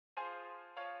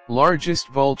Largest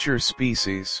vulture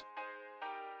species.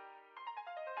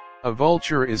 A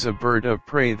vulture is a bird of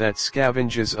prey that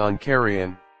scavenges on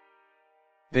carrion.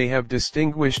 They have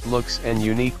distinguished looks and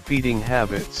unique feeding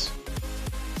habits.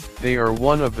 They are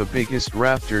one of the biggest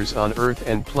raptors on Earth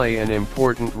and play an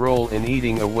important role in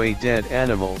eating away dead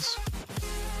animals.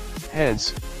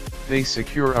 Hence, they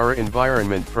secure our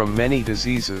environment from many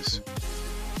diseases.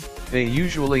 They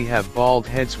usually have bald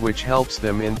heads, which helps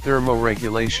them in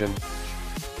thermoregulation.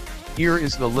 Here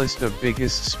is the list of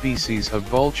biggest species of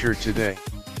vulture today.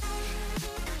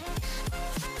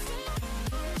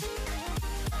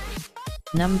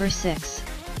 Number 6.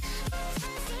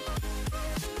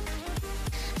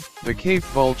 The Cape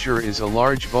vulture is a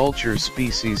large vulture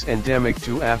species endemic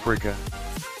to Africa.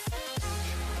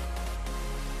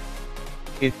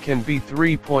 It can be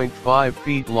 3.5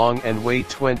 feet long and weigh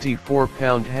 24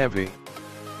 pounds heavy.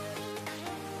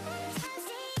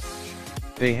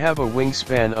 They have a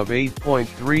wingspan of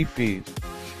 8.3 feet.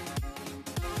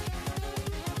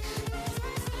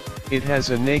 It has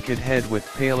a naked head with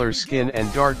paler skin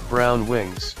and dark brown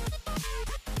wings.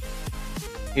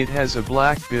 It has a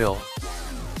black bill.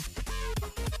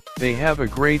 They have a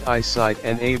great eyesight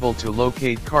and able to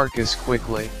locate carcass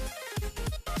quickly.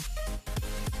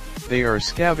 They are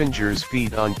scavengers,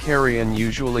 feed on carrion,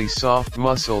 usually soft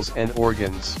muscles and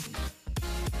organs.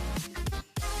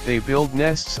 They build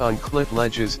nests on cliff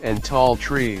ledges and tall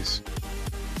trees.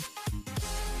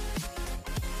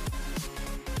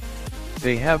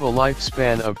 They have a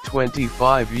lifespan of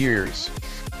 25 years.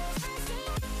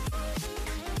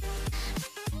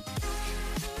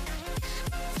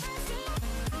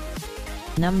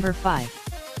 Number 5.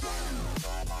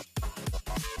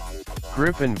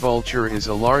 Griffon vulture is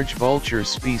a large vulture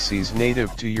species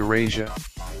native to Eurasia.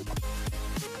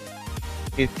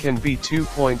 It can be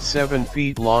 2.7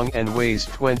 feet long and weighs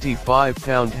 25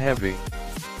 pounds heavy.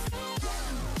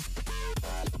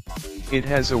 It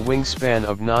has a wingspan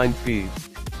of 9 feet.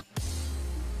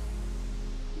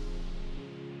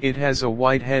 It has a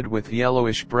white head with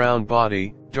yellowish-brown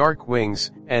body, dark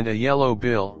wings, and a yellow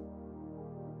bill.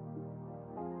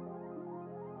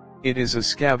 It is a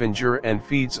scavenger and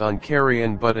feeds on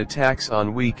carrion, but attacks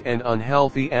on weak and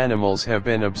unhealthy animals have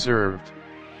been observed.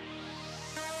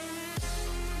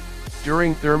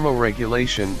 During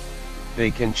thermoregulation,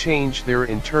 they can change their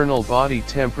internal body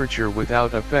temperature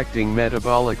without affecting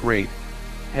metabolic rate,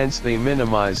 hence they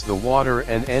minimize the water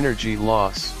and energy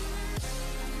loss.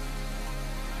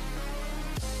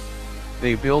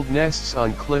 They build nests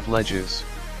on cliff ledges.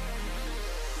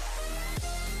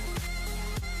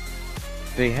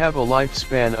 They have a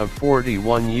lifespan of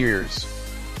 41 years.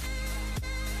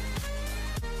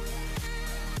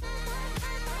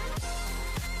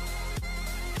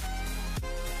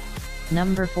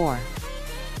 Number 4.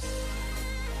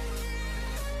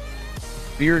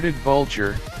 Bearded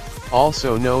vulture,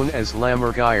 also known as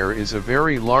lammergeier, is a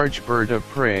very large bird of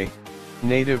prey,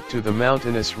 native to the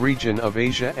mountainous region of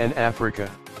Asia and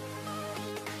Africa.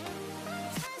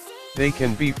 They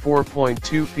can be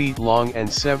 4.2 feet long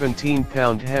and 17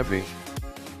 pounds heavy.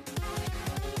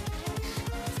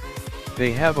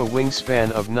 They have a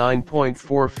wingspan of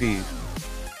 9.4 feet.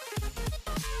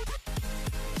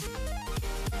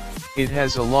 It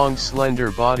has a long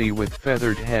slender body with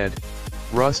feathered head,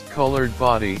 rust-colored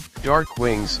body, dark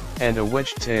wings, and a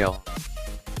wedged tail.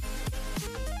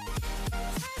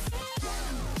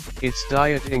 Its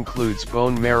diet includes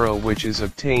bone marrow, which is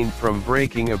obtained from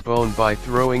breaking a bone by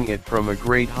throwing it from a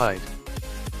great height.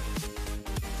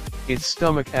 Its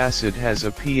stomach acid has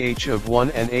a pH of 1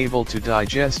 and able to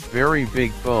digest very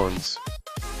big bones.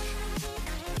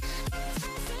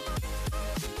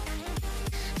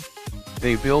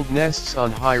 They build nests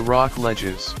on high rock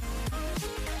ledges.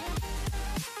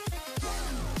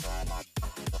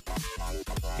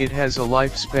 It has a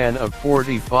lifespan of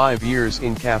 45 years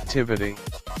in captivity.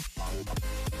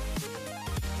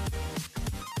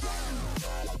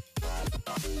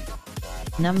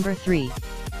 Number 3.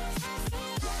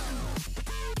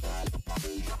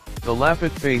 The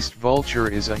lappet-faced vulture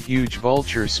is a huge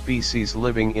vulture species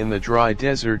living in the dry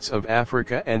deserts of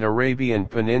Africa and Arabian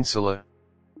Peninsula.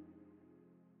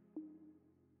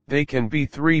 They can be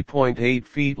 3.8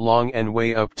 feet long and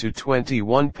weigh up to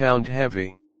 21 pounds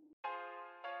heavy.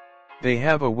 They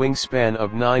have a wingspan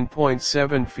of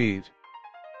 9.7 feet.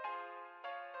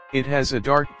 It has a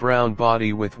dark brown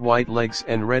body with white legs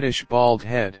and reddish bald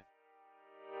head.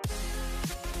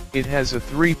 It has a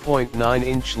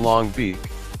 3.9-inch long beak.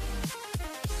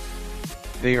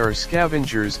 They are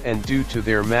scavengers and due to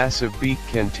their massive beak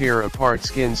can tear apart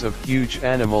skins of huge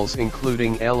animals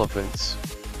including elephants.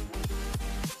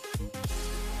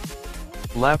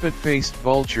 Lappet-faced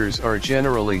vultures are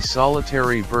generally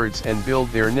solitary birds and build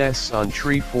their nests on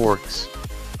tree forks.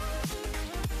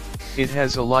 It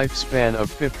has a lifespan of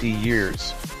 50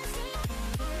 years.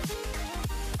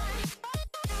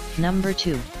 Number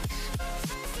 2.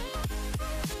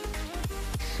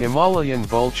 Himalayan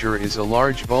vulture is a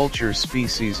large vulture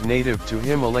species native to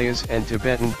Himalayas and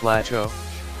Tibetan Plateau.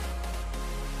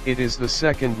 It is the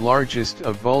second largest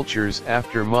of vultures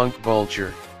after monk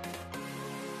vulture.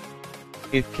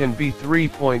 It can be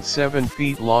 3.7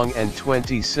 feet long and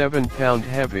 27 pound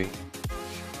heavy.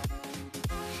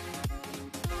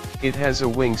 It has a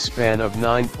wingspan of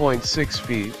 9.6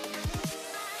 feet.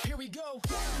 Here we go.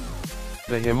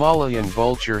 The Himalayan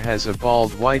vulture has a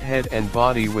bald white head and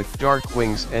body with dark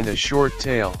wings and a short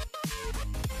tail.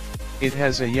 It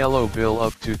has a yellow bill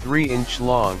up to 3-inch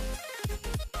long.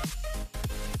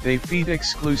 They feed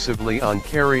exclusively on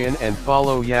carrion and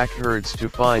follow yak herds to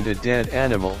find a dead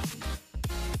animal.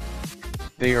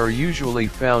 They are usually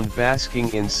found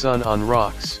basking in sun on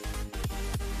rocks.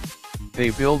 They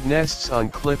build nests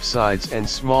on cliffsides and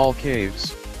small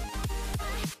caves.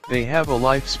 They have a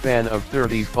lifespan of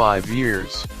 35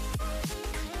 years.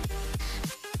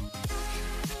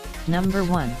 Number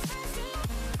 1.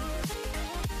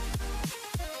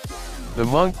 The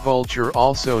monk vulture,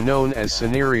 also known as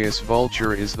cinereous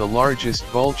vulture, is the largest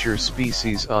vulture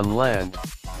species on land.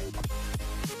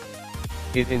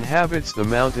 It inhabits the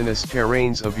mountainous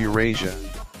terrains of Eurasia.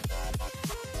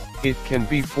 It can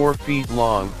be 4 feet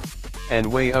long, and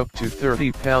weigh up to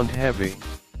 30 pound heavy.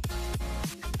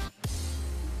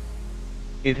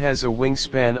 It has a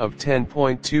wingspan of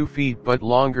 10.2 feet, but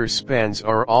longer spans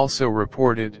are also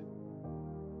reported.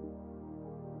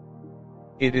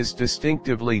 It is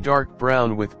distinctively dark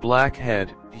brown with black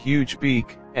head, huge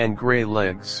beak, and gray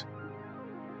legs.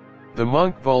 The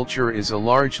monk vulture is a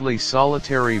largely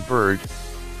solitary bird,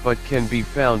 but can be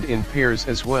found in pairs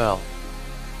as well.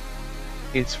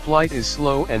 Its flight is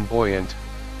slow and buoyant,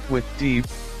 with deep,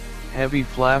 heavy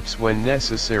flaps when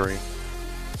necessary.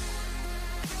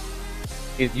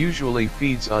 It usually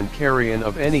feeds on carrion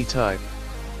of any type.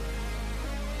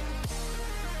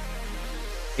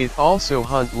 It also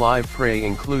hunts live prey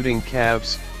including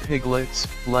calves, piglets,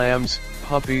 lambs,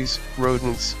 puppies,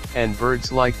 rodents, and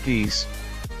birds like geese,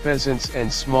 pheasants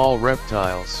and small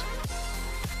reptiles.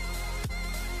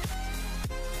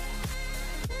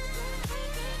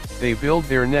 They build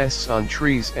their nests on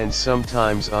trees and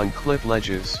sometimes on cliff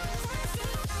ledges.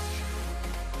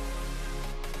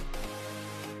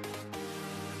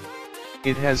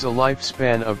 It has a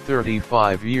lifespan of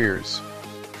 35 years.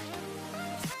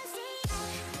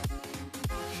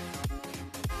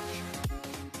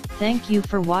 Thank you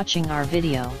for watching our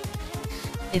video.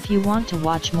 If you want to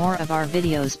watch more of our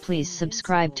videos, please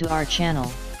subscribe to our channel.